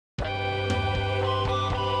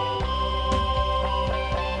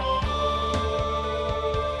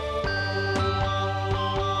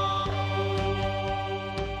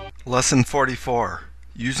Lesson 44,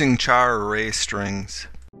 Using Char Array Strings.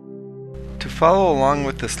 To follow along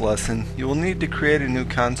with this lesson, you will need to create a new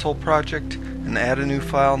console project and add a new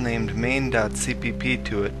file named main.cpp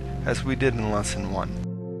to it, as we did in Lesson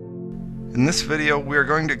 1. In this video, we are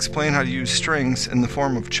going to explain how to use strings in the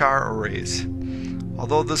form of char arrays.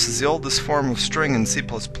 Although this is the oldest form of string in C++,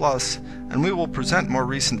 and we will present more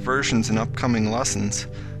recent versions in upcoming lessons,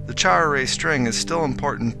 the char array string is still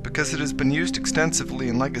important because it has been used extensively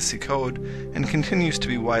in legacy code and continues to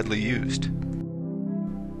be widely used.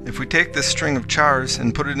 If we take this string of chars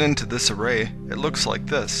and put it into this array, it looks like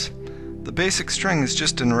this. The basic string is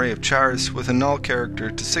just an array of chars with a null character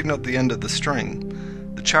to signal the end of the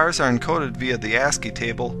string. The chars are encoded via the ASCII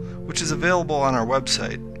table, which is available on our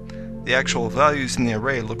website. The actual values in the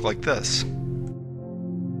array look like this.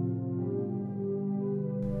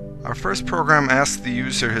 Our first program asks the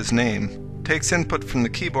user his name, takes input from the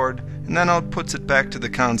keyboard, and then outputs it back to the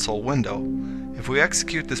console window. If we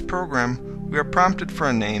execute this program, we are prompted for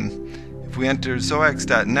a name. If we enter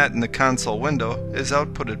zoax.net in the console window, it is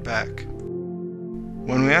outputted back.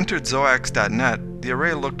 When we entered zoax.net, the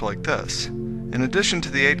array looked like this. In addition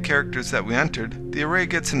to the 8 characters that we entered, the array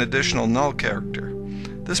gets an additional null character.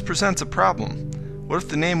 This presents a problem. What if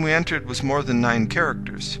the name we entered was more than 9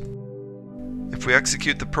 characters? If we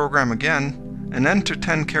execute the program again and enter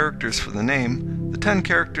 10 characters for the name, the 10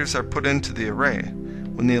 characters are put into the array.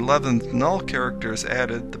 When the 11th null character is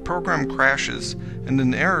added, the program crashes and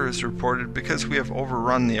an error is reported because we have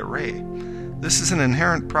overrun the array. This is an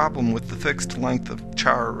inherent problem with the fixed length of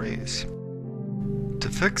char arrays. To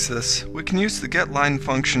fix this, we can use the getLine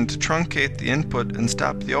function to truncate the input and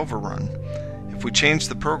stop the overrun. If we change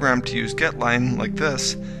the program to use getLine like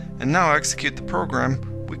this, and now execute the program,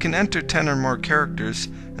 we can enter 10 or more characters,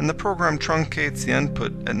 and the program truncates the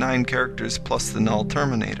input at 9 characters plus the null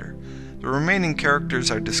terminator. The remaining characters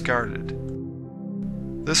are discarded.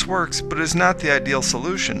 This works, but is not the ideal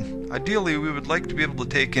solution. Ideally, we would like to be able to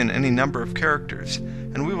take in any number of characters,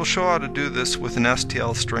 and we will show how to do this with an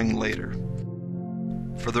STL string later.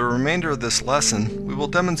 For the remainder of this lesson, we will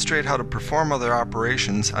demonstrate how to perform other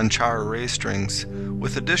operations on char array strings,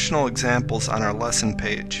 with additional examples on our lesson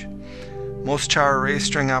page. Most char array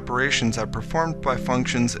string operations are performed by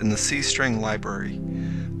functions in the cstring library.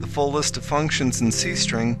 The full list of functions in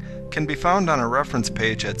cstring can be found on our reference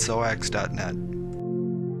page at zoax.net.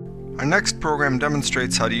 Our next program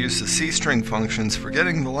demonstrates how to use the cstring functions for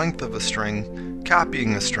getting the length of a string,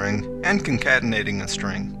 copying a string, and concatenating a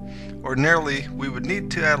string. Ordinarily, we would need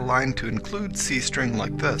to add a line to include cstring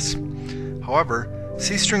like this. However,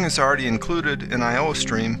 cstring is already included in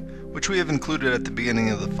IOStream, which we have included at the beginning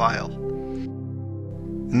of the file.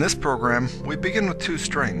 In this program, we begin with 2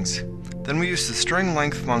 strings. Then we use the string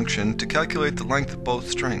length function to calculate the length of both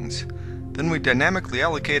strings. Then we dynamically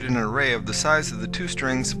allocate an array of the size of the 2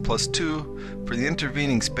 strings plus 2 for the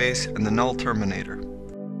intervening space and the null terminator.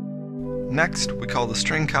 Next, we call the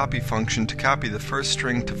strcpy function to copy the first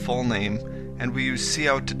string to full name, and we use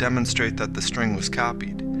cout to demonstrate that the string was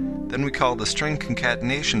copied. Then we call the string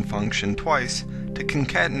concatenation function twice to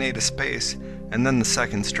concatenate a space and then the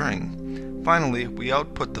second string. Finally, we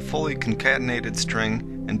output the fully concatenated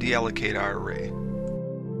string and deallocate our array.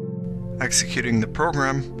 Executing the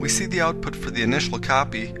program, we see the output for the initial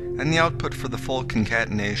copy and the output for the full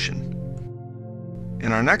concatenation.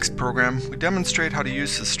 In our next program, we demonstrate how to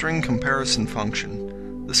use the string comparison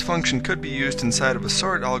function. This function could be used inside of a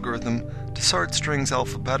sort algorithm to sort strings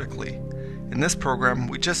alphabetically. In this program,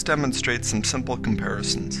 we just demonstrate some simple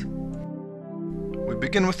comparisons. We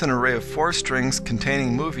begin with an array of 4 strings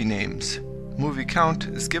containing movie names. Movie count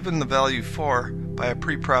is given the value 4 by a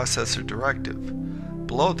preprocessor directive.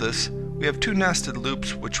 Below this, we have 2 nested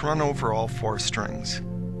loops which run over all 4 strings.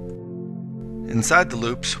 Inside the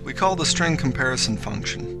loops, we call the string comparison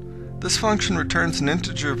function. This function returns an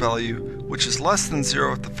integer value which is less than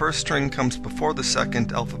 0 if the first string comes before the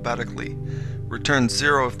second alphabetically, returns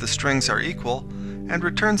 0 if the strings are equal, and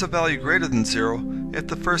returns a value greater than 0 if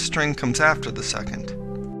the first string comes after the second.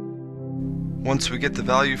 Once we get the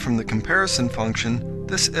value from the comparison function,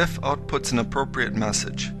 this if outputs an appropriate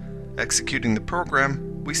message. Executing the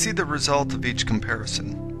program, we see the result of each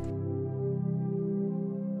comparison.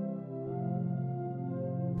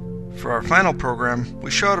 For our final program,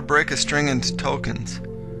 we show how to break a string into tokens.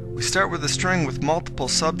 We start with a string with multiple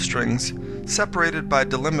substrings separated by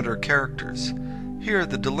delimiter characters. Here,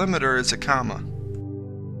 the delimiter is a comma.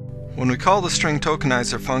 When we call the string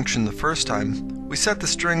tokenizer function the first time, we set the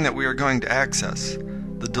string that we are going to access.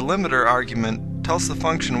 The delimiter argument tells the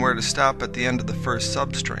function where to stop at the end of the first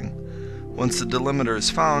substring. Once the delimiter is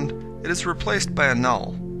found, it is replaced by a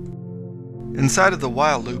null. Inside of the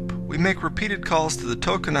while loop, we make repeated calls to the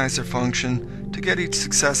tokenizer function to get each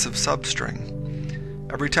successive substring.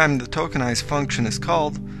 Every time the tokenize function is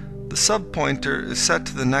called, the subpointer is set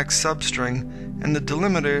to the next substring and the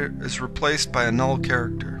delimiter is replaced by a null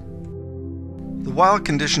character. The while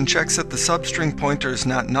condition checks that the substring pointer is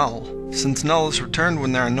not null, since null is returned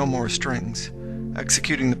when there are no more strings.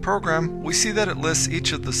 Executing the program, we see that it lists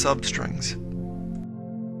each of the substrings.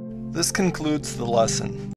 This concludes the lesson.